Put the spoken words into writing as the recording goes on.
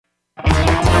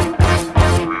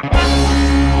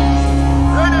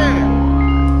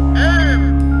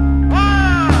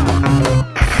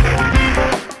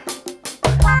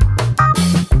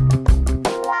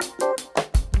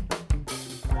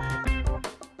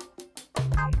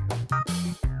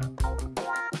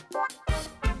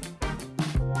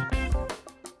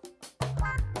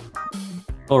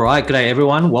All right, good day,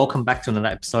 everyone. Welcome back to another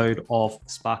episode of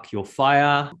Spark Your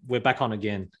Fire. We're back on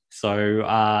again.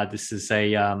 So this is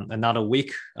another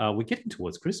week. We're getting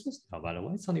towards Christmas now, by the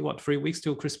way. It's only 3 weeks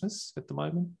till Christmas at the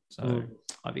moment. So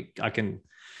I think I can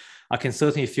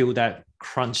certainly feel that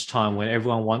crunch time when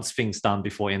everyone wants things done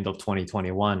before end of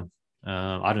 2021.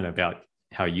 I don't know about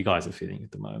how you guys are feeling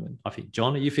at the moment. I think,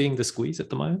 John, are you feeling the squeeze at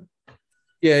the moment?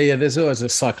 Yeah. There's always a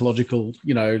psychological,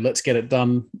 let's get it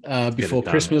done before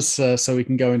Christmas, so we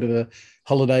can go into the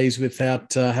holidays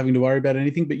without having to worry about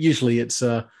anything. But usually it's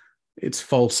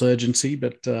false urgency,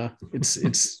 but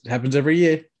it happens every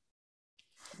year.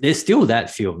 There's still that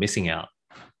fear of missing out,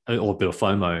 or a bit of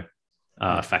FOMO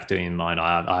factor in mind,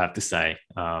 I have to say.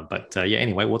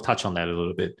 Anyway, we'll touch on that a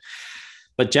little bit.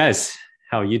 But Jazz,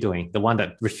 how are you doing? The one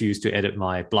that refused to edit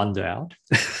my blunder out.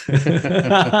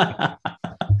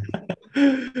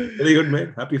 Very good, mate.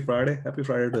 Happy Friday. Happy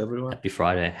Friday to everyone. Happy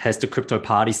Friday. Has the crypto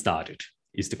party started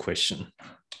is the question.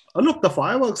 Look, the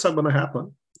fireworks are going to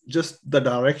happen. Just the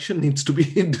direction needs to be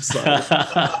decided.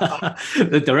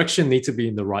 The direction needs to be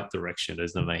in the right direction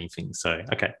is the main thing. So,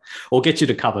 okay. We'll get you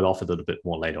to cover it off a little bit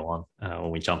more later on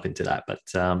when we jump into that. But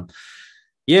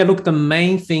look, the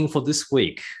main thing for this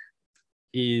week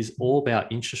is all about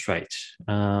interest rate.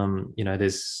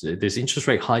 There's interest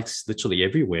rate hikes literally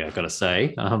everywhere, I've got to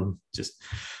say. Just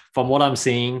from what I'm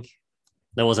seeing,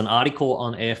 there was an article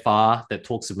on AFR that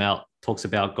talks about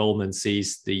Goldman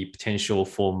sees the potential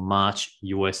for March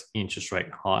US interest rate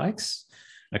hikes.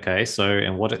 Okay,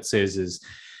 and what it says is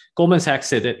Goldman Sachs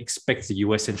said it expects the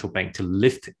US central bank to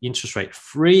lift interest rate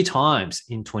 3 times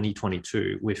in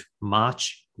 2022, with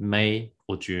March, May,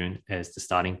 or June as the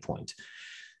starting point.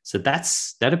 So I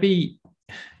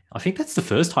think that's the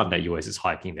first time that US is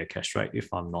hiking their cash rate, if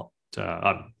I'm not,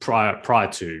 prior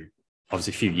to,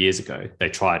 obviously a few years ago, they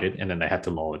tried it and then they had to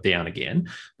lower it down again.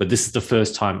 But this is the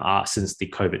first time since the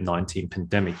COVID-19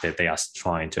 pandemic that they are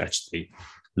trying to actually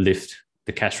lift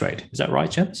the cash rate. Is that right,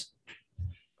 James?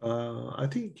 I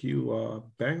think you are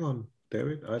bang on,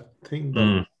 David. I think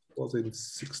that was in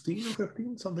 16 or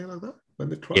 15, something like that, when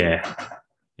they tried.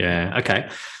 Yeah. Okay.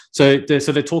 So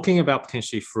they're talking about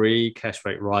potentially 3 cash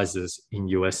rate rises in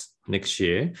US next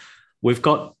year. We've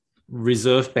got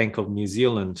Reserve Bank of New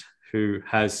Zealand, who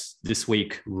has this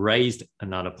week raised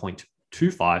another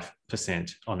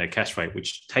 0.25% on their cash rate,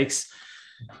 which takes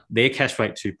their cash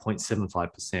rate to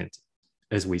 0.75%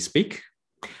 as we speak.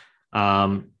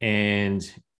 RBA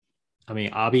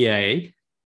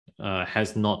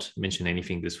has not mentioned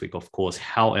anything this week, of course.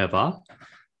 However,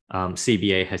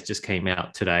 CBA has just came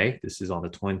out today. This is on the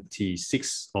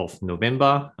 26th of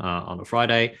November, on a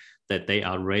Friday, that they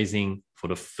are raising for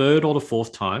the 3rd or the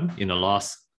 4th time in the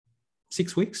last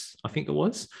 6 weeks, I think it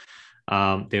was.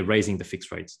 They're raising the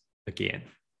fixed rates again.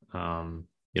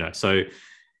 So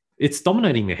it's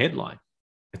dominating the headline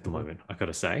at the moment, I got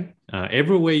to say.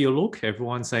 Everywhere you look,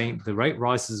 everyone's saying the rate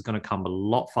rise is going to come a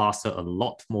lot faster, a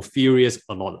lot more furious,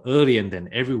 a lot earlier than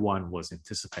everyone was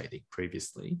anticipating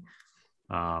previously.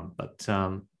 I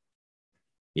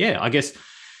guess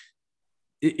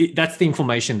that's the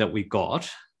information that we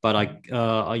got. But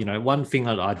one thing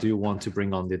that I do want to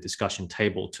bring on the discussion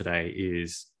table today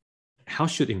is how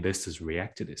should investors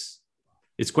react to this?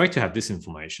 It's great to have this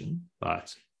information,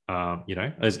 but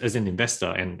as an investor,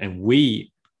 and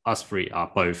we, us three,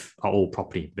 are all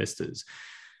property investors.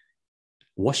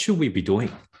 What should we be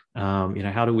doing?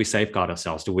 How do we safeguard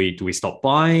ourselves? Do we stop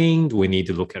buying? Do we need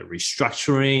to look at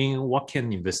restructuring? What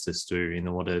can investors do in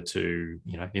order to,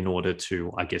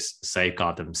 I guess,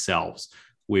 safeguard themselves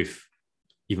with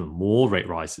even more rate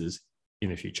rises in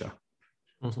the future?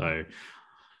 Mm-hmm. So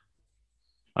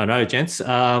I know, gents.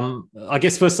 I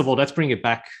guess first of all, let's bring it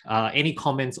back. Any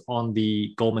comments on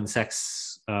the Goldman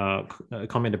Sachs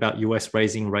comment about US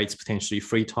raising rates potentially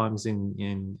 3 times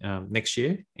in next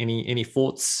year? Any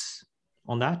thoughts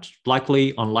on that?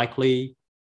 Likely, unlikely?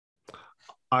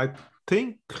 I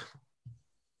think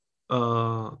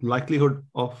likelihood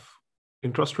of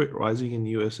interest rate rising in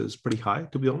US is pretty high,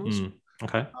 to be honest.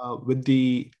 Okay.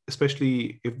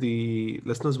 Especially if the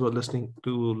listeners were listening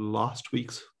to last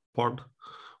week's pod,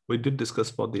 we did discuss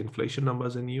about the inflation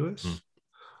numbers in US.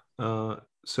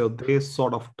 So they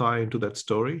sort of tie into that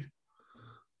story.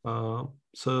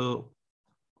 So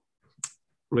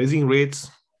raising rates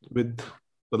with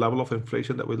the level of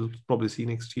inflation that we'll probably see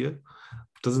next year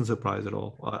doesn't surprise at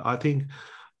all. I think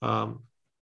 2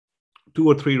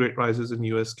 or 3 rate rises in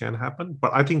US can happen,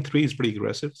 but I think 3 is pretty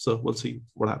aggressive. So we'll see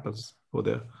what happens over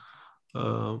there.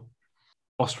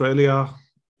 Australia,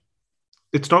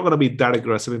 it's not going to be that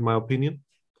aggressive in my opinion.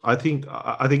 I think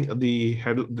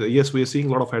yes, we're seeing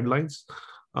a lot of headlines,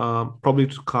 probably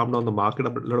to calm down the market a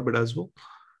little bit as well.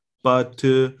 But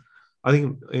I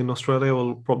think in Australia,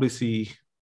 we'll probably see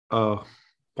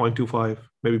 0.25,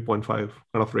 maybe 0.5 kind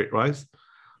of rate rise.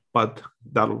 But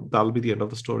that'll be the end of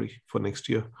the story for next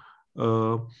year.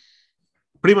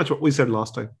 Pretty much what we said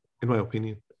last time, in my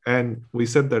opinion. And we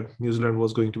said that New Zealand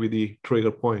was going to be the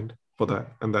trigger point for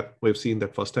that, and that we've seen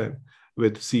that firsthand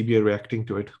with CBA reacting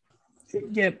to it.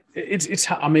 Yeah,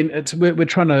 it's. I mean, we're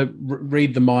trying to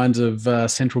read the minds of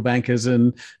central bankers,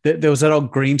 and there was that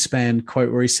old Greenspan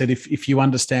quote where he said, "If you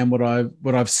understand what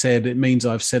I've said, it means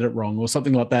I've said it wrong," or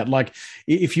something like that. Like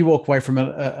if you walk away from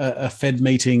a Fed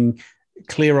meeting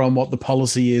clear on what the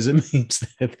policy is, it means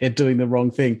that they're doing the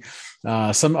wrong thing.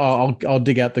 I'll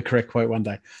dig out the correct quote one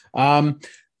day.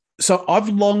 So I've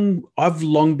long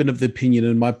been of the opinion,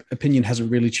 and my opinion hasn't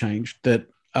really changed, that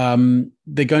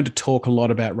they're going to talk a lot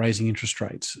about raising interest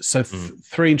rates. So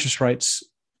 3 interest rates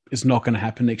is not going to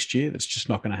happen next year. That's just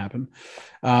not going to happen.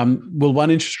 Will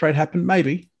 1 interest rate happen?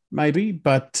 Maybe,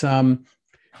 but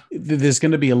there's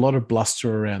going to be a lot of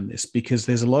bluster around this because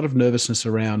there's a lot of nervousness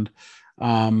around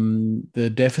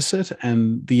the deficit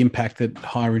and the impact that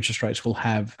higher interest rates will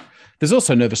have. There's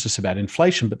also nervousness about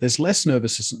inflation, but there's less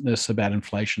nervousness about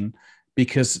inflation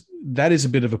because that is a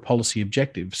bit of a policy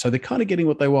objective. So they're kind of getting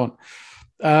what they want.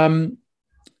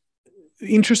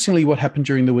 Interestingly, what happened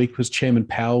during the week was Chairman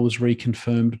Powell was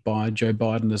reconfirmed by Joe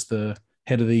Biden as the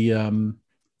head of the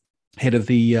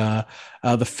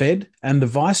Fed, and the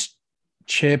vice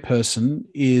chairperson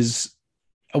is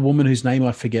a woman whose name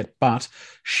I forget, but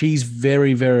she's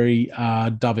very, very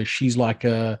dovish. She's like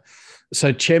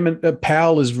so Chairman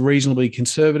Powell is reasonably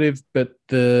conservative, but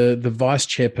the vice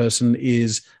chairperson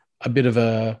is a bit of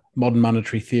a modern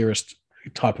monetary theorist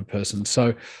type of person.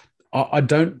 So I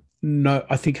don't know.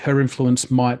 I think her influence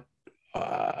might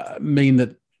mean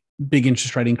that big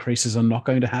interest rate increases are not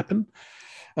going to happen.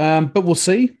 But we'll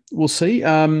see. We'll see.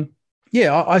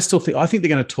 I still think they're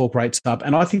going to talk rates up,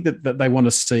 and I think that they want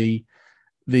to see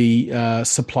the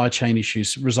supply chain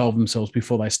issues resolve themselves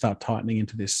before they start tightening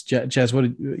into this. Jazz, what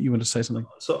did you want to say something?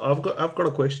 So I've got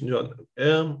a question, John.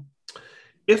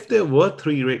 If there were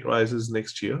 3 rate rises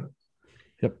next year,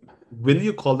 yep, will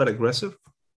you call that aggressive?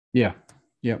 Yeah.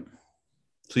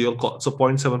 So you'll call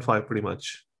 0.75 pretty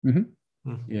much.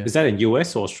 Mm-hmm. Yeah. Is that in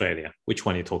US or Australia? Which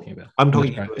one are you talking about? I'm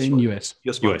talking in US.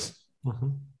 US. Mm-hmm.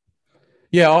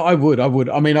 Yeah, I would.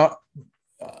 I mean, I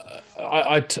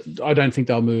don't think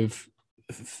they'll move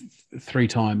 3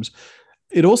 times.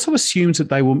 It also assumes that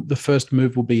the first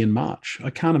move will be in March. I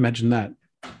can't imagine that.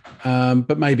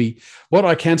 But maybe. What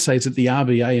I can say is that the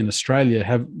RBA in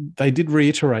Australia they did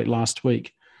reiterate last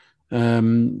week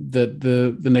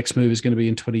that the next move is going to be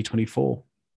in 2024.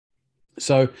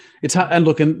 So it's hard, and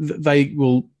look, and they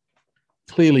will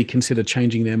clearly consider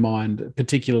changing their mind,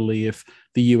 particularly if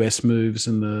the US moves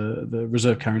and the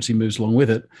reserve currency moves along with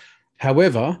it.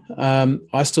 However,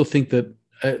 I still think that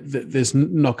there's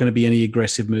not going to be any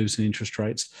aggressive moves in interest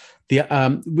rates.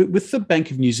 With the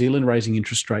Bank of New Zealand raising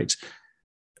interest rates,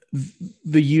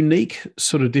 the unique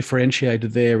sort of differentiator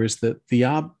there is that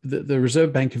the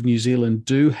Reserve Bank of New Zealand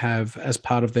do have, as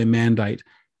part of their mandate,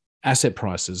 asset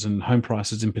prices and home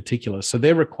prices in particular. So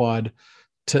they're required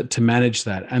to manage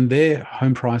that. And their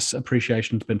home price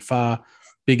appreciation has been far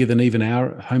bigger than even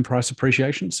our home price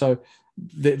appreciation. So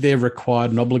they're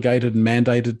required and obligated and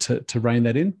mandated to rein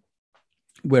that in.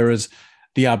 Whereas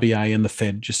the RBA and the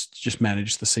Fed just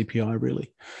manage the CPI,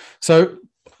 really. So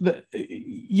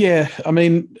I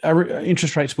mean,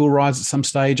 interest rates will rise at some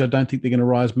stage. I don't think they're going to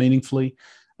rise meaningfully.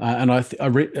 And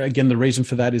again, the reason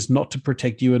for that is not to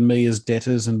protect you and me as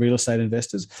debtors and real estate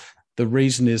investors. The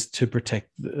reason is to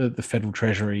protect the federal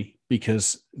treasury,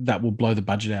 because that will blow the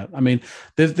budget out. I mean,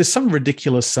 there's some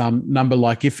ridiculous number,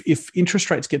 like if interest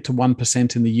rates get to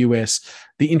 1% in the US,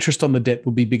 the interest on the debt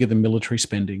will be bigger than military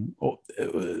spending.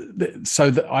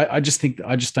 I just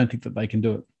don't think that they can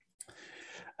do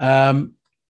it.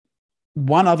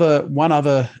 One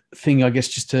other thing, I guess,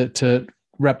 just to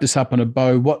wrap this up on a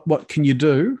bow, what can you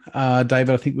do? David,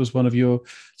 I think was one of your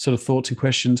sort of thoughts and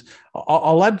questions.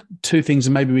 I'll add 2 things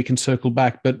and maybe we can circle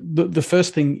back. But the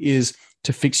first thing is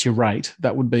to fix your rate.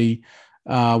 That would be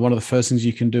one of the first things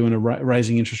you can do in a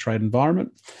raising interest rate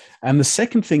environment. And the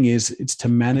second thing is it's to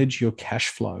manage your cash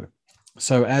flow.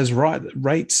 So as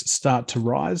rates start to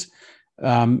rise,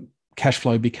 cash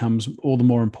flow becomes all the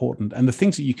more important. And the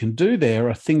things that you can do there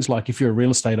are things like, if you're a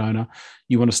real estate owner,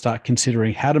 you want to start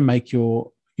considering how to make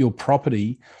your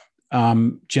property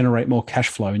generate more cash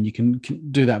flow. And you can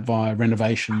do that via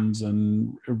renovations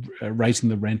and raising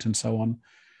the rent and so on.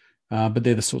 But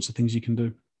they're the sorts of things you can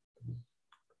do.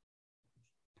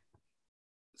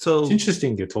 So it's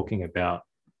interesting you're talking about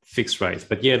fixed rates.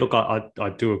 But yeah, look, I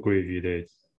do agree with you there,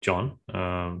 John.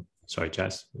 Sorry,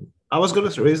 Jazz. I was going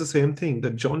to raise the same thing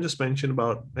that John just mentioned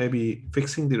about maybe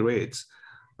fixing the rates.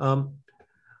 I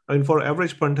mean, for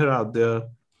average punter out there,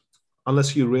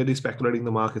 unless you're really speculating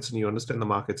the markets and you understand the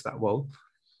markets that well,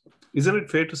 isn't it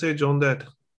fair to say, John, that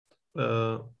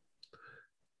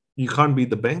you can't beat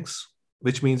the banks?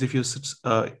 Which means if you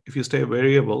stay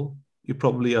variable, you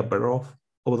probably are better off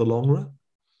over the long run.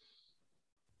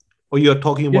 Or you're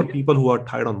talking about people who are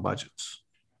tight on budgets?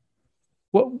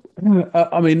 Well,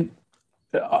 I mean,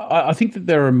 I think that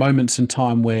there are moments in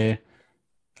time where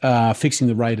fixing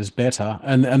the rate is better.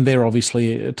 And there are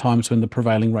obviously times when the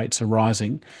prevailing rates are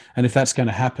rising. And if that's going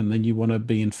to happen, then you want to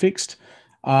be in fixed.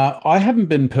 I haven't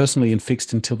been personally in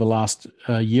fixed until the last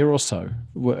year or so,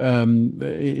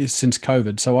 since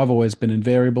COVID. So I've always been in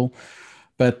variable.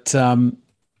 But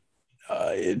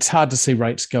it's hard to see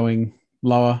rates going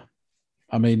lower.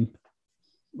 I mean,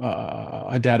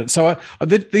 I doubt it. So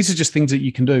these are just things that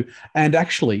you can do. And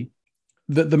actually,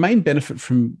 the main benefit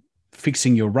from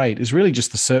fixing your rate is really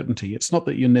just the certainty. It's not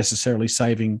that you're necessarily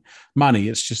saving money.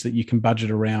 It's just that you can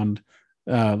budget around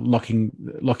locking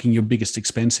your biggest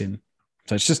expense in.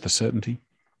 So it's just the certainty.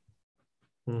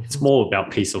 It's more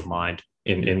about peace of mind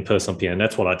in personal opinion. And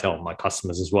that's what I tell my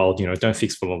customers as well. Don't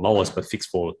fix for the lowest, but fix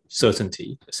for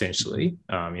certainty, essentially,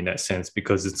 in that sense,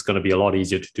 because it's going to be a lot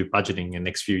easier to do budgeting in the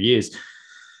next few years.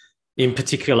 In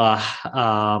particular,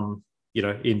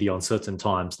 in the uncertain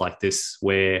times like this,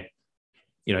 where,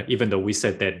 even though we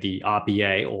said that the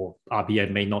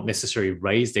RBA may not necessarily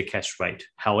raise their cash rate,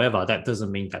 however, that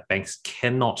doesn't mean that banks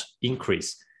cannot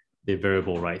increase their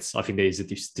variable rates. I think there is a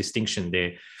distinction there.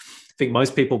 I think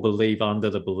most people believe under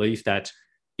the belief that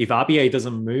if RBA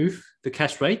doesn't move the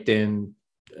cash rate, then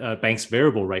bank's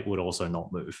variable rate would also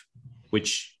not move,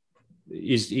 which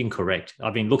is incorrect.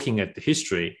 I've been looking at the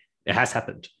history. It has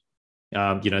happened.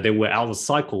 There were out of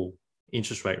cycle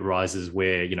interest rate rises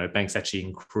where, banks actually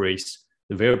increased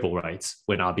the variable rates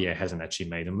when RBA hasn't actually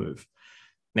made a move.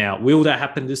 Now, will that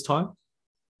happen this time?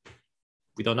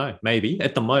 We don't know. Maybe.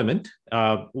 At the moment,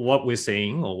 what we're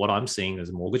seeing, or what I'm seeing as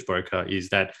a mortgage broker, is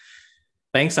that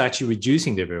banks are actually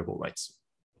reducing their variable rates,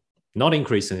 not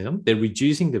increasing them. They're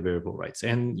reducing the variable rates.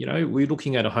 And, we're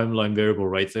looking at a home loan variable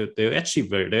rate. They're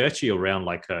actually around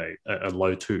like a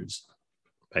low twos,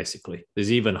 basically.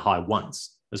 There's even high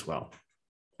ones as well,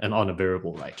 and on a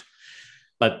variable rate.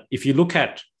 But if you look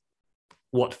at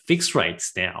what fixed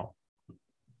rates now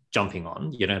jumping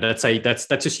on, let's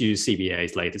just use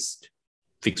CBA's latest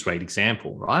fixed rate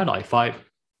example, right? Like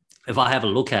if I have a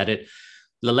look at it,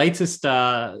 the latest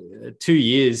 2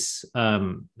 years,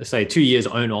 let's say 2 years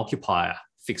owner occupier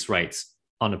fixed rates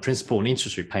on a principal and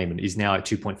interest repayment is now at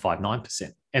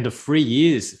 2.59%. And the 3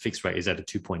 years fixed rate is at a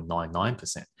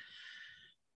 2.99%.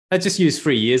 Let's just use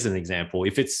 3 years as an example.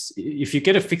 If you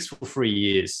get a fix for 3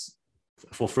 years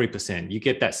for 3%, you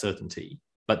get that certainty.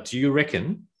 But do you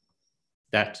reckon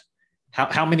that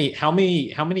how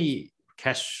many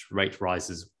cash rate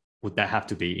rises would that have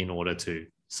to be in order to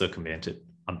circumvent it?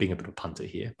 I'm being a bit of a punter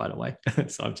here, by the way.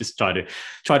 So I'm just trying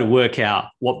to work out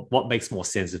what makes more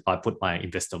sense if I put my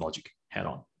investor logic hat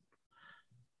on.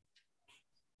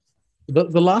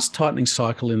 The last tightening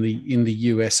cycle in the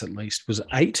US, at least, was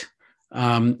 8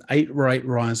 rate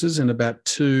rises in about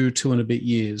two and a bit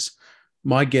years.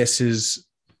 My guess is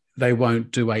they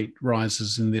won't do 8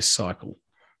 rises in this cycle.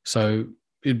 So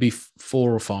it'd be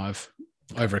 4 or 5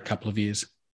 over a couple of years.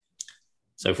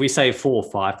 So if we say 4 or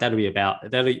 5,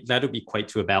 that'll equate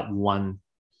to about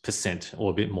 1% or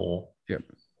a bit more. Yep.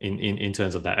 In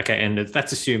terms of that. Okay, and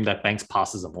let's assume that banks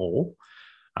passes them all.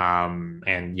 And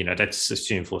let's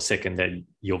assume for a second that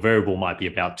your variable might be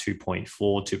about 2.4,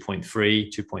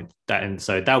 2.3, and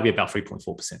so that'll be about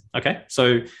 3.4%. Okay,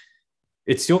 so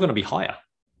it's still going to be higher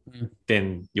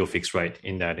than your fixed rate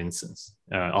in that instance,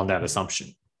 on that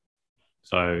assumption.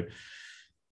 So,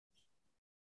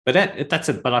 but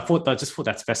I just thought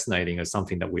that's fascinating as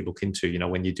something that we look into.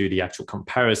 When you do the actual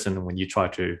comparison, and when you try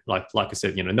to, like I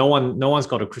said, no one's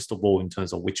got a crystal ball in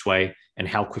terms of which way and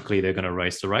how quickly they're going to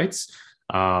raise the rates.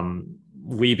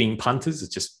 We being punters is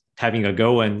just having a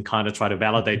go and kind of try to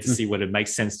validate to see whether it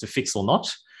makes sense to fix or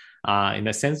not. In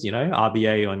that sense,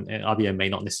 RBA may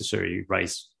not necessarily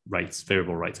raise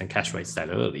variable rates and cash rates that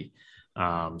early.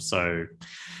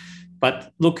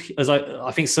 But look, as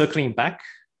I think circling back,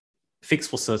 fix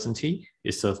for certainty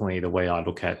is certainly the way I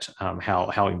look at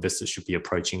how investors should be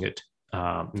approaching it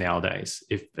nowadays,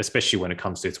 especially when it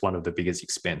comes to it's one of the biggest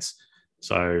expense.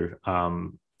 So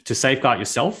to safeguard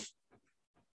yourself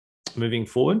moving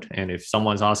forward, and if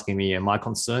someone's asking me, am I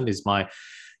concerned? Is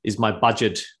my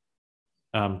budget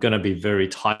going to be very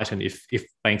tight. And if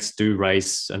banks do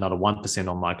raise another 1%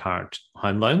 on my current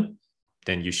home loan,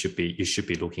 then you should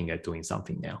be looking at doing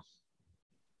something now.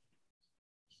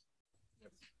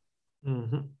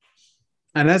 Mm-hmm.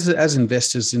 And as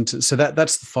investors so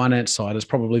that's the finance side, is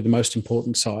probably the most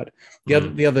important side.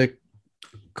 The other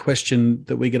question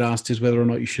that we get asked is whether or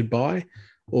not you should buy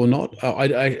or not.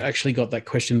 I actually got that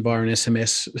question via an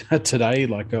SMS today.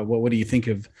 Like, what do you think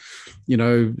of,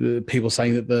 people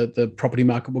saying that the property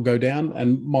market will go down?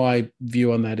 And my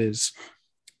view on that is,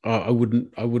 I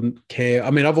wouldn't care.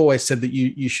 I mean, I've always said that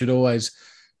you should always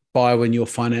buy when your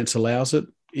finance allows it.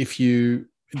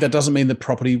 That doesn't mean the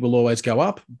property will always go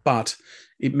up, but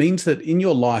it means that in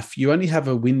your life, you only have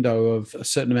a window of a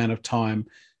certain amount of time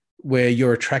where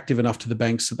you're attractive enough to the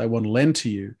banks that they want to lend to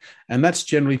you. And that's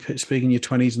generally speaking your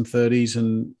 20s and 30s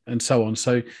and so on.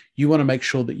 So you want to make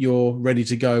sure that you're ready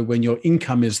to go when your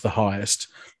income is the highest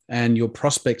and your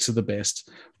prospects are the best,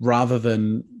 rather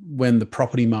than when the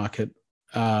property market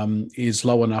is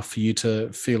low enough for you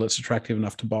to feel it's attractive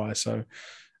enough to buy. So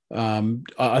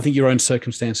I think your own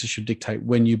circumstances should dictate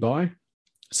when you buy.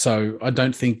 So I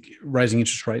don't think raising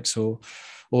interest rates or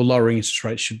lowering interest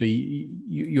rates should be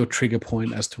your trigger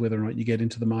point as to whether or not you get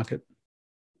into the market.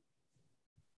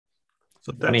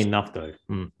 So funny enough, though.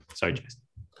 Sorry, Jason.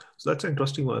 So that's an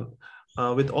interesting one.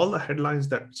 With all the headlines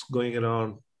that's going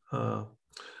around,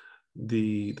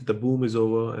 the boom is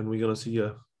over and we're going to see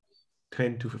a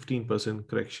 10 to 15%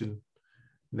 correction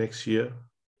next year.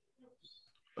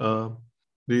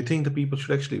 Do you think the people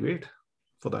should actually wait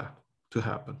for that to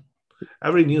happen?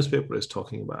 Every newspaper is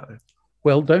talking about it.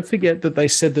 Well, don't forget that they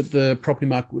said that the property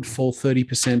market would fall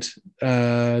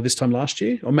 30% this time last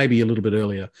year, or maybe a little bit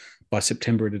earlier. By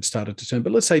September, it had started to turn.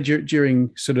 But let's say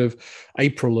during sort of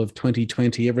April of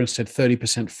 2020, everyone said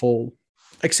 30% fall,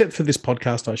 except for this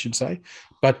podcast, I should say.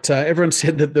 But everyone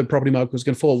said that the property market was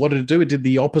going to fall. What did it do? It did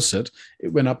the opposite. It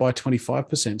went up by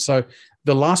 25%. So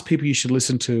the last people you should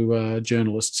listen to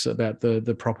journalists about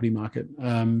the property market.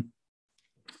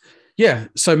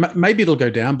 So maybe it'll go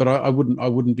down, but I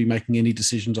wouldn't be making any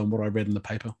decisions on what I read in the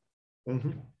paper.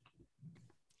 Mm-hmm.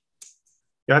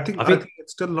 Yeah, I think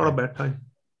it's still not a bad time,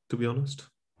 to be honest,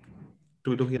 to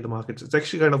be looking at the markets. It's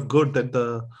actually kind of good that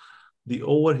the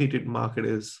overheated market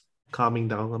is calming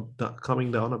down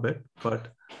a bit, but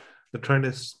the trend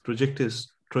is the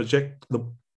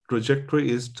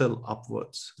trajectory is still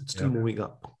upwards. It's still moving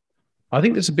up. I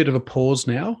think there's a bit of a pause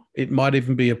now. It might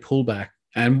even be a pullback.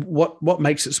 And what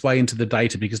makes its way into the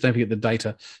data, because don't forget the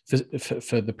data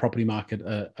for the property market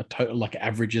are total, like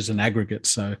averages and aggregates.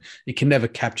 So it can never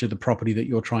capture the property that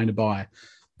you're trying to buy.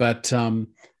 But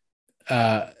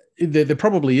there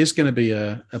probably is going to be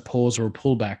a pause or a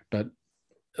pullback. But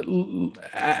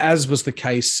as was the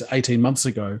case 18 months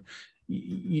ago,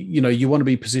 you want to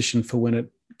be positioned for when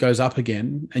it goes up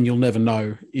again, and you'll never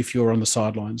know if you're on the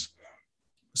sidelines.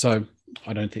 So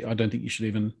I don't think you should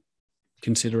even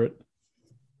consider it.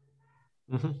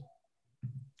 Mm-hmm.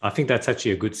 I think that's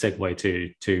actually a good segue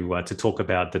to talk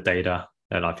about the data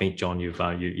that I think, John, you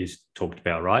talked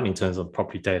about, right, in terms of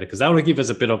property data, because that will give us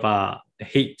a bit of a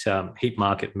heat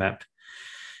market map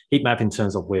in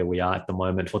terms of where we are at the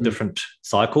moment for different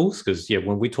cycles. Because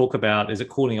when we talk about is it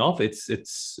cooling off, it's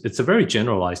a very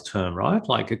generalized term, right?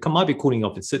 Like it might be cooling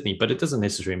off in Sydney, but it doesn't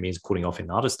necessarily mean cooling off in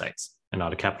other states and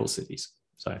other capital cities.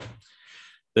 So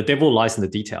the devil lies in the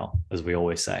detail, as we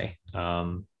always say.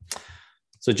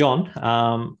 So, John,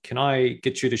 can I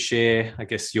get you to share, I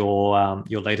guess, your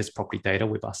latest property data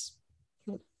with us?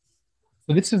 So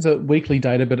this is a weekly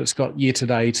data, but it's got year to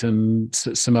date and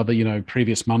some other,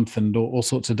 previous month and all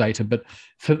sorts of data. But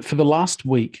for the last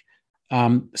week,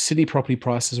 Sydney property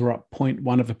prices were up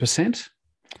 0.1%.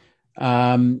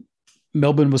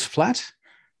 Melbourne was flat.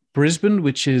 Brisbane,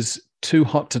 which is too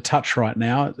hot to touch right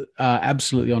now,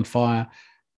 absolutely on fire,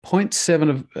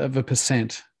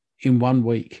 0.7% in 1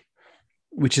 week,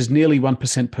 which is nearly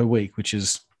 1% per week, which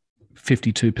is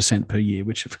 52% per year,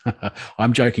 which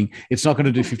I'm joking. It's not going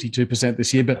to do 52%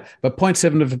 this year, but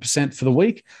 0.7% for the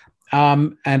week.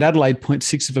 And Adelaide,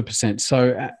 0.6%.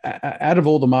 So out of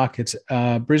all the markets,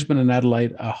 Brisbane and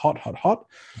Adelaide are hot.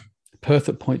 Perth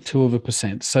at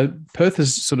 0.2%. So Perth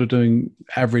is sort of doing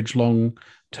average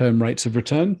long-term rates of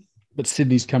return, but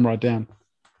Sydney's come right down.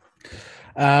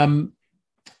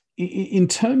 In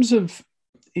terms of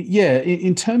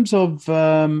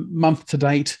month to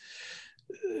date,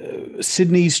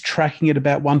 Sydney's tracking at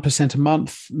about 1% a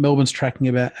month. Melbourne's tracking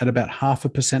at about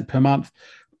 0.5% per month,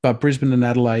 but Brisbane and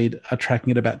Adelaide are tracking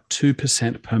at about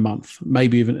 2% per month,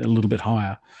 maybe even a little bit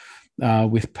higher,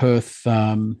 with Perth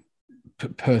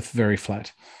very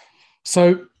flat.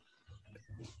 So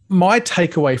my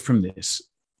takeaway from this,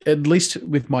 at least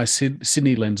with my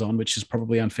Sydney lens on, which is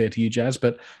probably unfair to you, Jazz,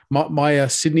 but my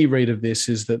Sydney read of this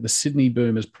is that the Sydney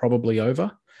boom is probably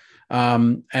over.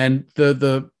 And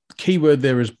the key word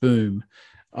there is boom.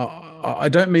 I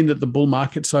don't mean that the bull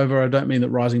market's over. I don't mean that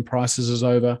rising prices is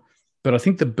over, but I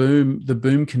think the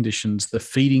boom conditions, the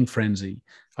feeding frenzy,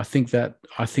 I think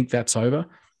that's over.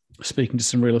 Speaking to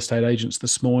some real estate agents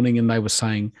this morning, and they were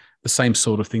saying the same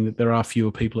sort of thing, that there are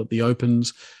fewer people at the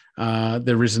opens.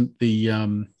 There isn't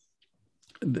that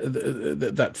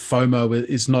FOMO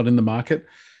is not in the market.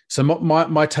 So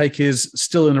my take is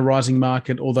still in a rising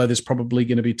market, although there's probably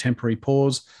going to be temporary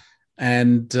pause,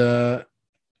 and the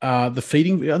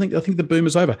feeding. I think the boom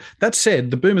is over. That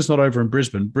said, the boom is not over in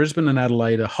Brisbane. Brisbane and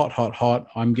Adelaide are hot.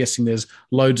 I'm guessing there's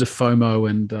loads of FOMO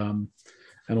and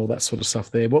all that sort of stuff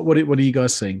there. What are you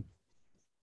guys seeing?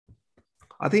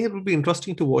 I think it will be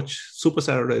interesting to watch Super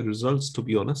Saturday results, to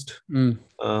be honest,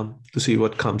 to see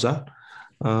what comes out.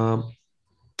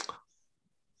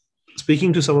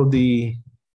 Speaking to some of the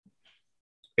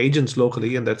agents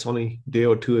locally, and that's only a day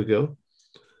or two ago,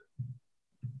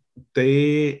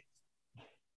 they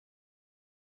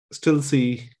still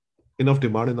see enough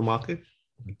demand in the market.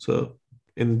 So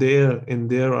in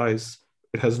their eyes,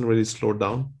 it hasn't really slowed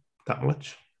down that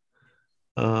much.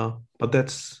 But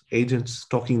that's agents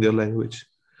talking their language.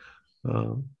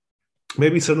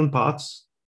 Maybe certain parts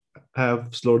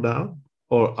have slowed down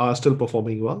or are still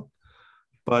performing well.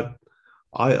 But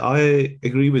I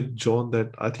agree with John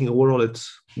that I think overall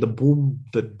it's that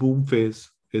boom phase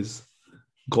is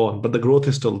gone, but the growth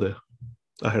is still there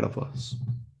ahead of us.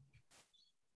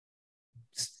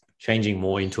 Changing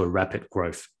more into a rapid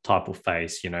growth type of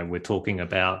phase. We're talking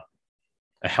about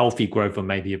a healthy growth of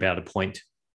maybe about a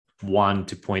 0.1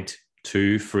 to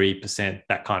 0.23%,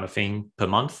 that kind of thing per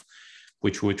month,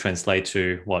 which would translate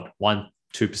to what, 1-2%,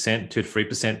 2 to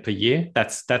 3% per year.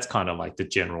 That's kind of like the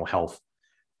general health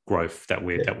growth that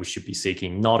we should be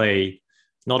seeking, not a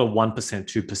 1%,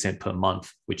 2% per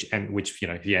month, which if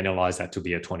you analyze that to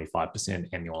be a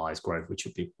 25% annualized growth, which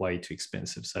would be way too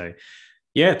expensive. So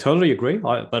yeah, totally agree.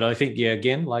 But I think,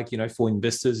 again, for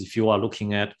investors, if you are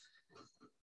looking at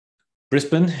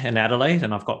Brisbane and Adelaide,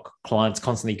 and I've got clients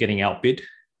constantly getting outbid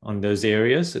on those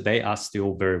areas, they are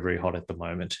still very, very hot at the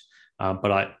moment.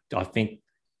 But I think,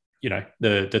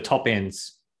 the top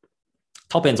ends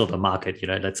of the market,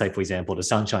 let's say, for example, the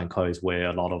Sunshine Coast, where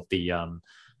a lot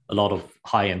of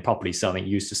high-end property selling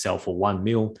used to sell for 1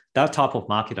 mil, that type of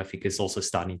market, I think, is also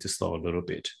starting to slow a little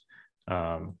bit.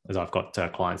 As I've got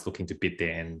clients looking to bid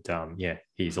there, and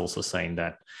he's also saying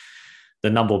that the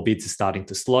number of bids is starting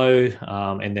to slow,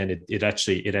 and then it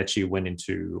actually went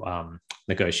into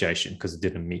negotiation because it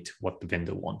didn't meet what the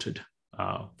vendor wanted,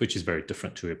 which is very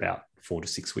different to about 4 to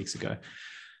 6 weeks ago.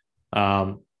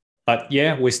 But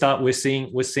yeah, we're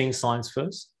seeing signs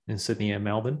first in Sydney and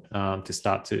Melbourne to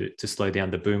start to slow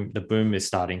down. The boom is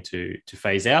starting to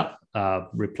phase out,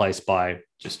 replaced by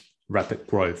just rapid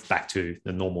growth back to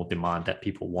the normal demand that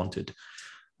people wanted.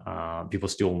 People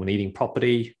still needing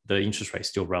property. The interest rate is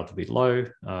still relatively low,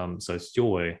 so it's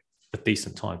still a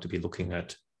decent time to be looking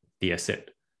at the asset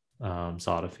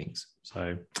side of things.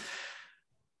 So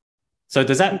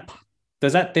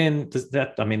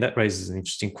that raises an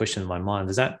interesting question in my mind.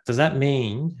 Does that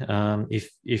mean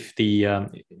if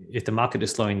the market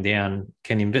is slowing down,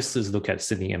 can investors look at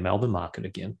Sydney and Melbourne market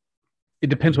again? It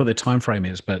depends what their time frame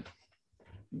is, but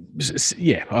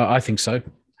yeah, I think so.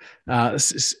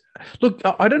 Look,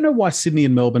 I don't know why Sydney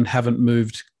and Melbourne haven't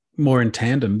moved more in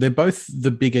tandem. They're both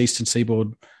the big eastern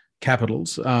seaboard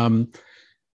capitals,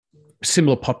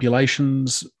 similar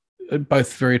populations,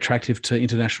 both very attractive to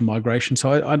international migration.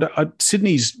 So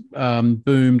Sydney's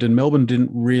boomed and Melbourne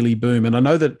didn't really boom. And I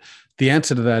know that the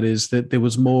answer to that is that there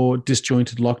was more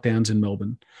disjointed lockdowns in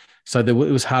Melbourne. So it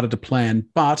was harder to plan.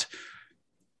 But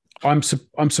I'm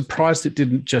surprised it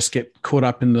didn't just get caught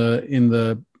up in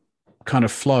the kind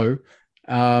of flow.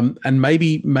 And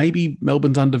maybe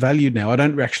Melbourne's undervalued now. I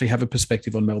don't actually have a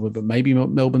perspective on Melbourne, but maybe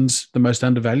Melbourne's the most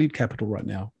undervalued capital right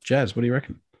now. Jazz, what do you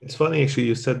reckon? It's funny, actually,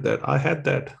 you said that. I had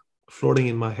that floating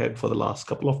in my head for the last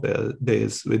couple of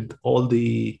days with all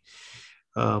the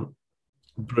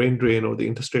brain drain or the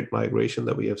interstate migration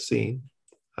that we have seen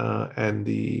and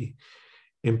the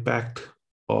impact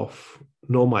of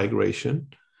no migration.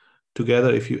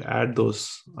 Together, if you add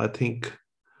those, I think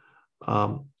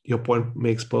your point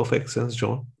makes perfect sense,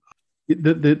 John.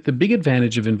 The big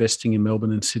advantage of investing in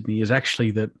Melbourne and Sydney is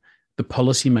actually that the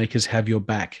policymakers have your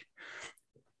back.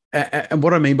 And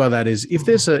what I mean by that is if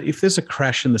there's a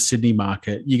crash in the Sydney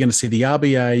market, you're going to see the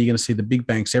RBA, you're going to see the big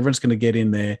banks, everyone's going to get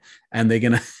in there and they're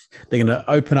going to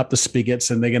open up the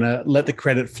spigots and they're going to let the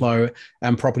credit flow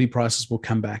and property prices will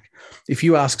come back. If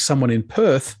you ask someone in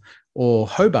Perth or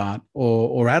Hobart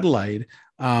or Adelaide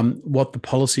what the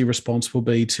policy response will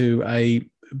be to a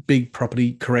big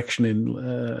property correction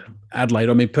in Adelaide,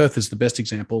 I mean, Perth is the best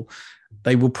example,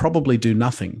 they will probably do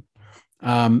nothing.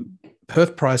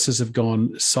 Perth prices have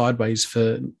gone sideways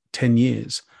for 10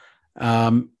 years,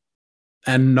 and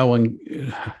no one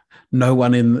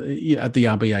at the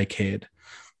RBA cared.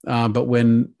 But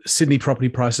when Sydney property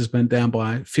prices went down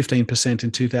by 15%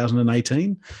 in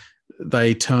 2018,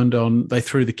 they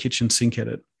threw the kitchen sink at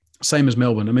it. Same as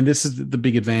Melbourne. I mean, this is the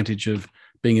big advantage of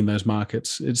being in those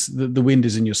markets. It's the wind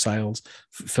is in your sails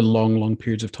for long, long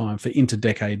periods of time, for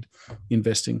inter-decade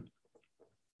investing.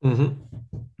 Mm-hmm.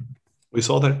 We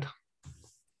saw that.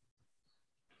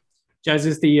 Jazz,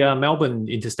 is the Melbourne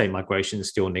interstate migration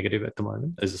still negative at the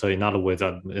moment? So in other words,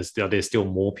 are there still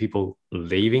more people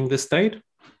leaving the state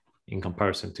in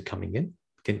comparison to coming in?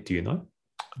 Do you know?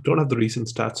 I don't have the recent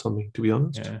stats on me, to be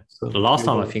honest. Yeah. So the last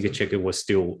time I think I checked, it was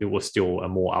still a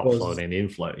more outflow than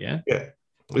inflow. Yeah. Yeah.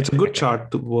 It's a good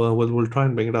chart. We'll try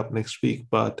and bring it up next week,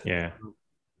 but yeah,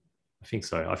 I think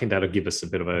so. I think that'll give us a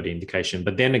bit of an indication.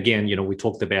 But then again, we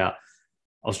talked about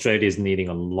Australia is needing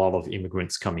a lot of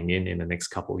immigrants coming in the next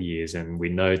couple of years. And we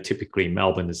know typically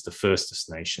Melbourne is the first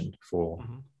destination for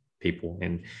people.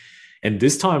 And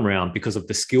this time around, because of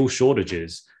the skill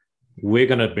shortages, we're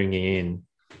going to bring in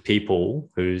people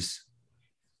who's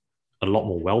a lot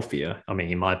more wealthier. I mean,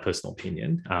 in my personal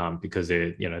opinion, because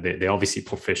they're obviously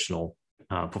professionals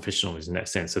in that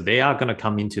sense. So they are going to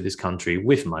come into this country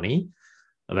with money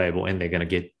available and they're going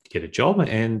to get a job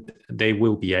and they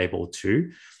will be able to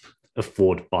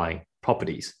afford buying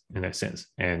properties in that sense.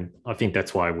 And I think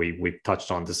that's why we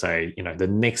touched on to say, the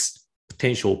next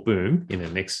potential boom in the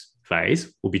next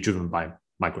phase will be driven by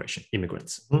migration,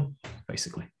 immigrants,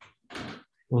 basically.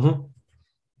 Mm-hmm.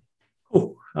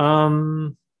 Cool.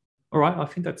 All right. I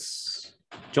think that's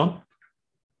John.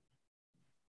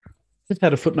 Just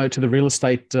had a footnote to the real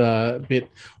estate bit.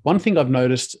 One thing I've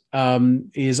noticed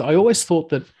is I always thought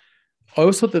that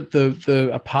the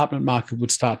apartment market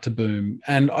would start to boom,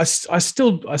 and I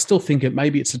still think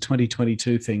maybe it's a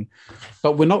 2022 thing,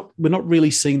 but we're not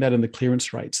really seeing that in the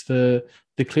clearance rates. The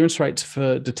clearance rates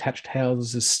for detached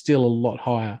houses is still a lot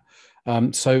higher.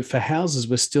 So for houses,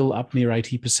 we're still up near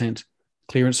 80%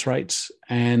 clearance rates,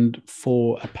 and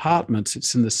for apartments,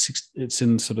 it's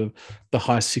in sort of the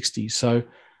high 60s. So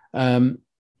I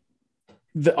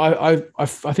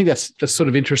think that's sort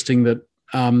of interesting that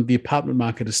the apartment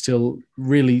market is still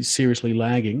really seriously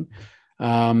lagging,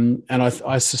 and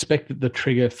I suspect that the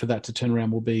trigger for that to turn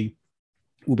around will be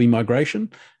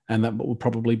migration, and that will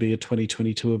probably be a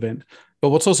 2022 event.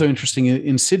 But what's also interesting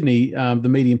in Sydney, the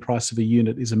median price of a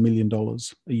unit is $1 million a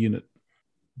unit.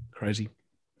 Crazy.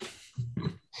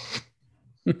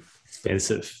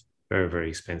 Expensive, very, very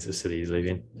expensive city to live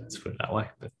in. Let's put it that way.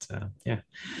 But yeah,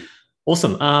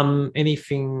 awesome.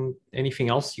 Anything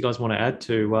else you guys want to add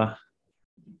to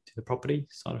the property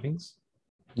side of things?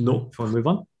 No. Before we move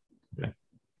on. Okay.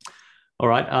 All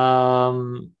right.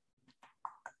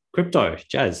 Crypto,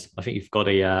 Jazz. I think you've got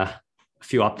a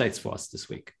few updates for us this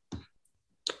week.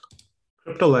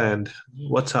 Cryptoland,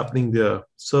 what's happening there?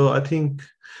 So I think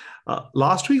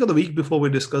last week or the week before, we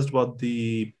discussed about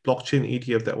the blockchain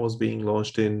ETF that was being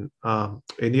launched in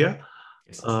India,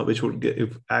 yes. Which would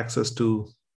give access to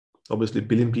obviously 1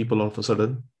 billion people all of a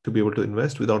sudden to be able to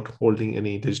invest without holding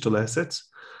any digital assets.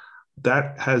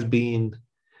 That has been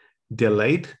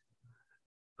delayed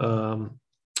by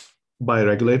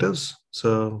regulators.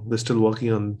 So they're still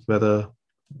working on whether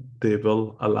they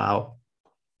will allow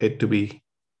it to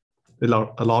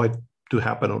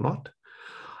happen or not.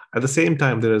 At the same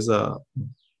time, there is a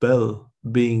bill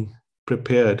being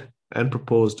prepared and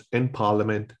proposed in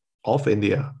Parliament of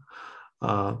India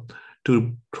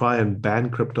to try and ban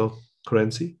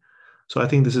cryptocurrency. So I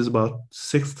think this is about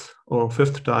 6th or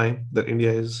 5th time that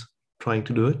India is trying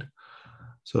to do it.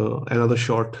 So another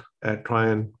shot at try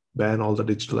and ban all the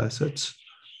digital assets.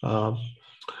 But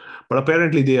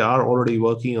apparently they are already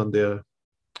working on their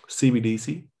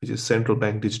CBDC, which is central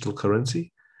bank digital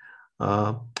currency.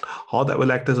 How that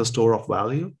will act as a store of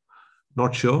value,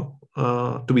 not sure,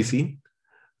 to be seen.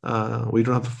 We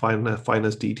don't have the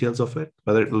finest details of it,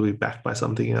 whether it will be backed by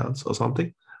something else or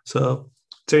something. So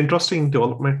it's an interesting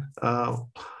development. Not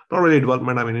really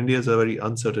development. I mean, India is a very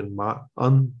uncertain market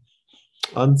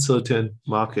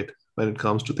when it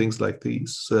comes to things like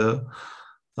these. So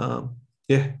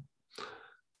yeah.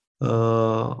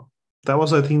 that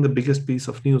was, I think, the biggest piece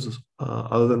of news,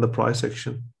 other than the price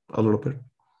action, a little bit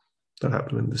that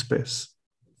happened in this space.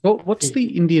 Well, what's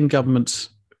the Indian government's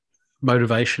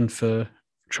motivation for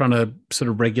trying to sort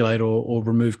of regulate or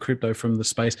remove crypto from the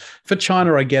space? For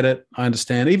China, I get it. I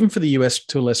understand. Even for the US,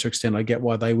 to a lesser extent, I get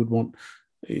why they would want,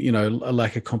 a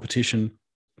lack of competition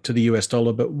to the US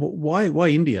dollar. But why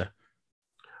India?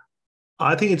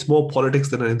 I think it's more politics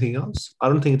than anything else. I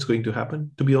don't think it's going to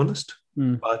happen, to be honest.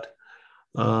 But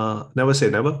never say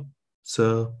never.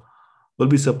 So we'll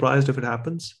be surprised if it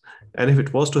happens. And if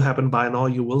it was to happen by now,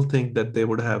 you will think that they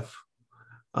would have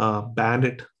banned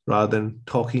it rather than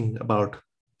talking about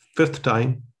fifth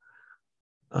time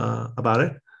about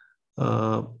it.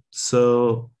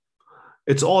 So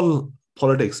it's all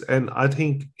politics. And I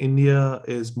think India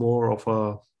is more of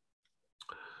a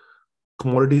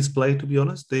commodities play, to be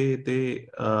honest. The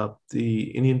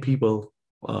Indian people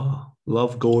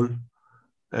love gold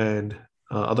and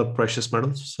other precious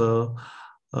metals. So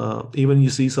even you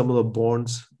see some of the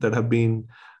bonds that have been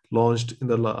launched in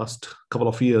the last couple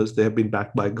of years, they have been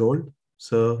backed by gold.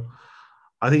 So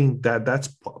I think that's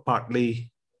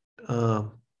partly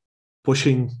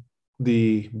pushing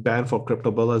the ban for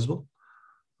crypto bill as well.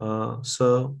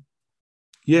 So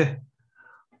yeah,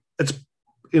 it's,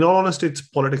 in all honesty, it's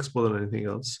politics more than anything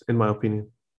else, in my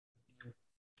opinion.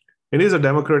 It is a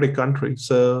democratic country,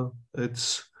 so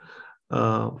it's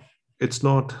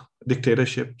not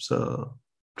dictatorship. So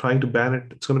trying to ban it,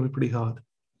 it's going to be pretty hard.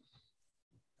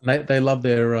 They love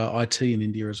their IT in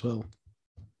India as well.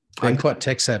 They're quite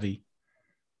tech savvy.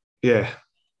 Yeah,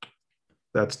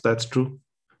 that's true.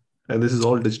 And this is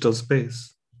all digital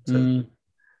space. So,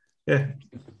 yeah,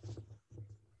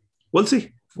 we'll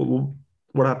see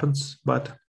what happens. But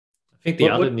I think the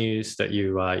other news that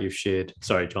you've shared.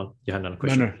 Sorry, John, you had another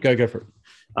question. No, go for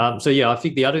it. So yeah, I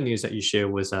think the other news that you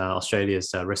shared was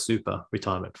Australia's Rest Super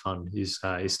retirement fund is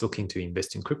looking to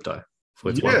invest in crypto for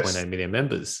its 1.8 million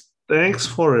members. Thanks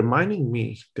for reminding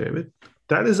me, David.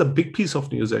 That is a big piece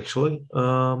of news, actually,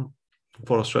 for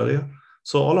Australia.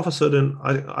 So all of a sudden,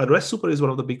 Rest Super is one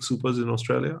of the big supers in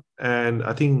Australia. And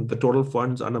I think the total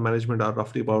funds under management are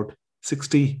roughly about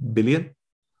 60 billion,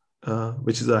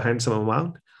 which is a handsome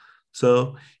amount.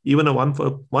 So even a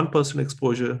 1%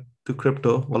 exposure to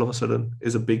crypto, all of a sudden,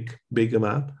 is a big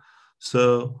amount.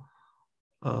 So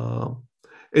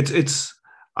it's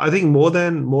I think more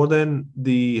than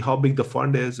the how big the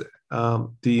fund is,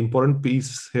 the important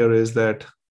piece here is that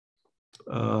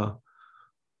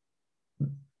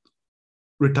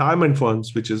retirement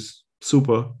funds, which is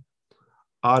super,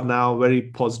 are now very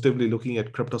positively looking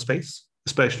at crypto space,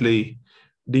 especially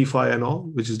DeFi and all,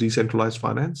 which is decentralized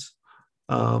finance.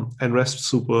 And Rest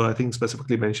Super, I think,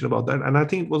 specifically mentioned about that. And I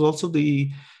think it was also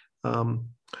the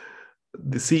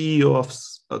CEO of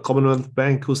Commonwealth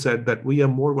Bank who said that we are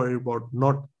more worried about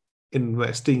not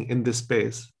investing in this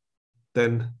space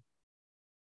than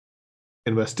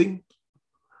investing.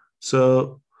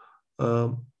 So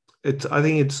I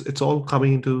think it's all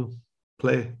coming into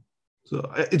play.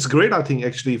 So it's great, I think,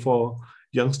 actually, for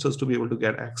youngsters to be able to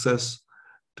get access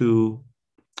to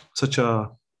such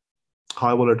a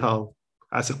high volatile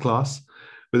asset class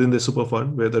within the super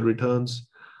fund, where the returns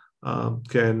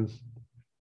can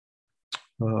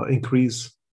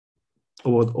increase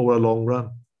over a long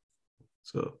run.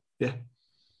 So yeah,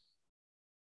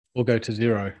 we'll go to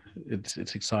zero. It's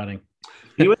exciting.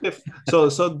 Even if so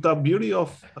the beauty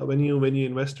of when you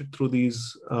invested through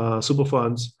these super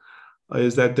funds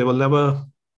is that they will never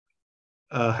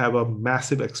have a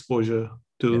massive exposure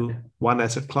to one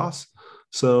asset class.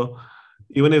 So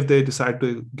even if they decide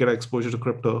to get exposure to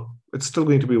crypto, it's still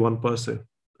going to be 1%.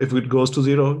 If it goes to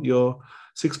zero, your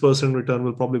 6% return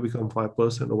will probably become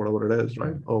 5% or whatever it is,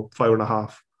 right? Or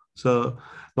 5.5%. So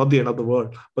not the end of the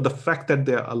world. But the fact that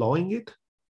they're allowing it,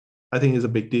 I think, is a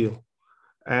big deal.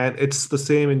 And it's the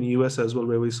same in the US as well,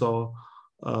 where we saw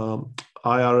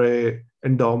IRA,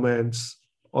 endowments,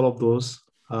 all of those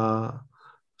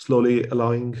slowly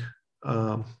allowing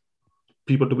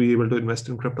people to be able to invest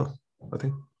in crypto, I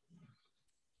think.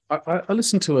 I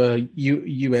listened to a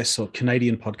US or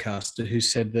Canadian podcaster who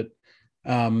said that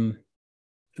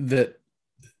that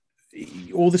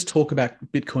all this talk about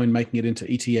Bitcoin making it into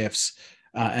ETFs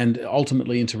and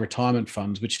ultimately into retirement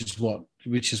funds, which is what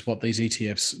these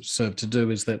ETFs serve to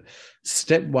do, is that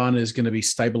step one is going to be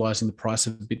stabilizing the price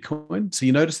of Bitcoin. So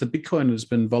you notice that Bitcoin has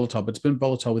been volatile, but it's been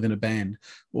volatile within a band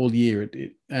all year,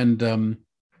 and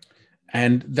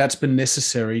that's been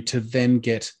necessary to then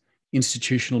get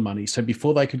institutional money. So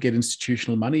before they could get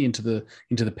institutional money into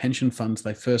the pension funds,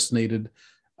 they first needed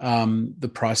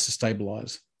the price to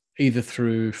stabilize, either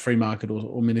through free market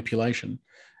or manipulation.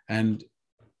 And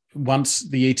once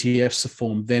the ETFs are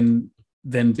formed, then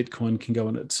Bitcoin can go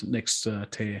on its next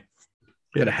tear.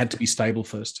 But it had to be stable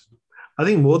first. I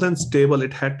think more than stable,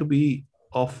 it had to be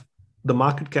the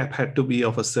market cap had to be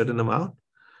of a certain amount,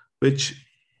 which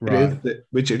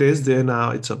it is there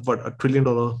now. It's about $1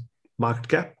 trillion market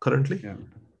cap currently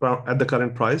at the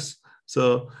current price.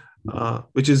 So,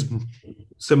 which is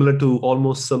similar to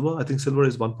almost silver. I think silver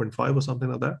is 1.5 or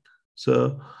something like that.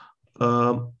 So,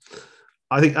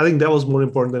 I think that was more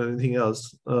important than anything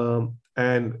else.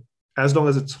 And as long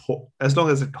as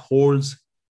it holds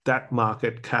that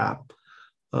market cap,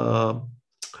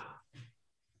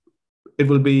 it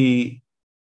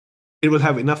will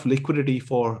have enough liquidity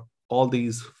for all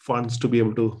these funds to be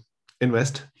able to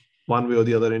invest one way or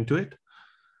the other into it.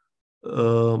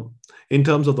 In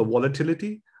terms of the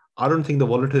volatility, I don't think the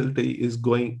volatility is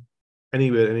going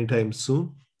anywhere anytime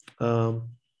soon.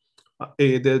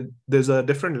 There's a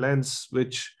different lens,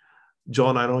 which,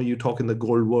 John, I know you talk in the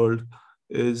gold world,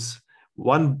 is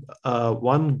one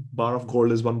bar of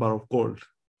gold is one bar of gold.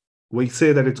 We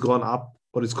say that it's gone up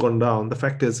or it's gone down. The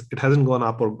fact is, it hasn't gone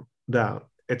up or down.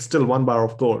 It's still one bar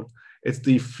of gold. It's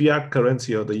the fiat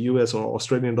currency or the US or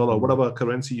Australian dollar, whatever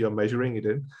currency you're measuring it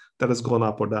in, that has gone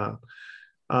up or down.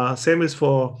 Same is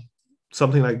for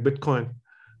something like Bitcoin,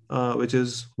 which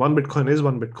is one Bitcoin is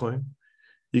one Bitcoin.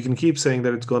 You can keep saying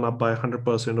that it's gone up by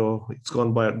 100% or it's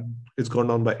gone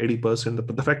down by 80%,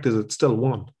 but the fact is it's still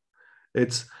one.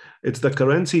 It's the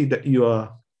currency that you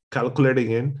are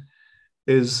calculating in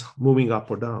is moving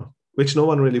up or down, which no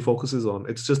one really focuses on.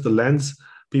 It's just the lens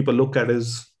people look at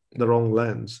is the wrong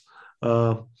lens.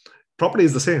 Property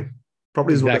is the same.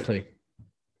 Property is exactly.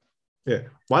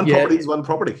 One property is one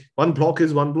property. One block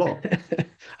is one block.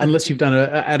 Unless you've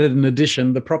added an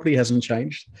addition, the property hasn't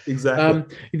changed.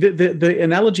 Exactly. The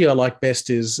analogy I like best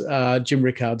is Jim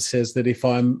Rickard says that if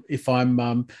I'm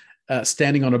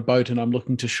standing on a boat and I'm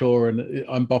looking to shore and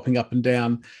I'm bopping up and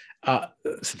down,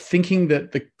 thinking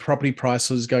that the property price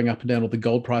is going up and down or the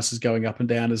gold price is going up and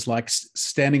down is like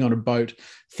standing on a boat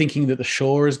thinking that the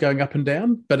shore is going up and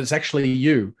down, but it's actually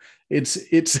you. It's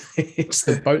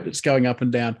the boat that's going up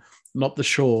and down, not the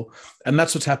shore. And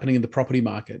that's what's happening in the property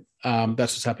market. That's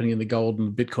what's happening in the gold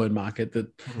and Bitcoin market, that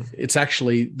it's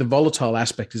actually the volatile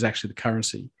aspect is actually the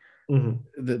currency.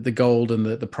 The gold and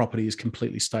the property is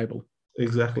completely stable.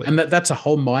 Exactly. And that's a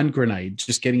whole mind grenade.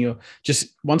 Just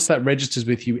once that registers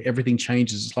with you, everything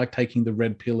changes. It's like taking the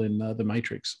red pill in the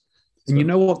Matrix. And you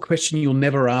know what question you'll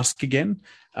never ask again?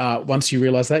 Once you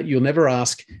realize that, you'll never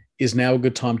ask, is now a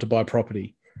good time to buy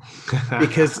property?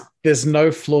 Because there's no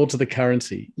flaw to the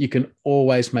currency. You can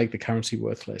always make the currency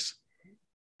worth less.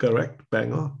 Correct.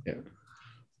 Bang on.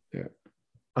 Yeah.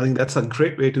 I think that's a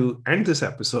great way to end this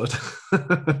episode.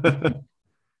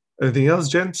 Anything else,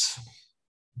 gents?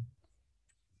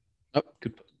 Oh,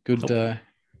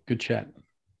 good chat.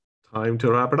 Time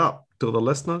to wrap it up. To the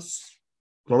listeners,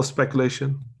 a lot of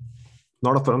speculation,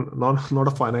 not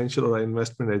a financial or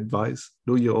investment advice.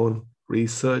 Do your own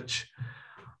research.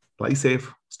 Play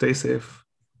safe, stay safe,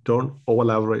 don't over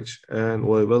leverage, and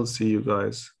we will see you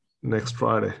guys next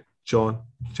Friday. John,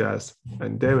 Jazz,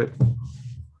 and David.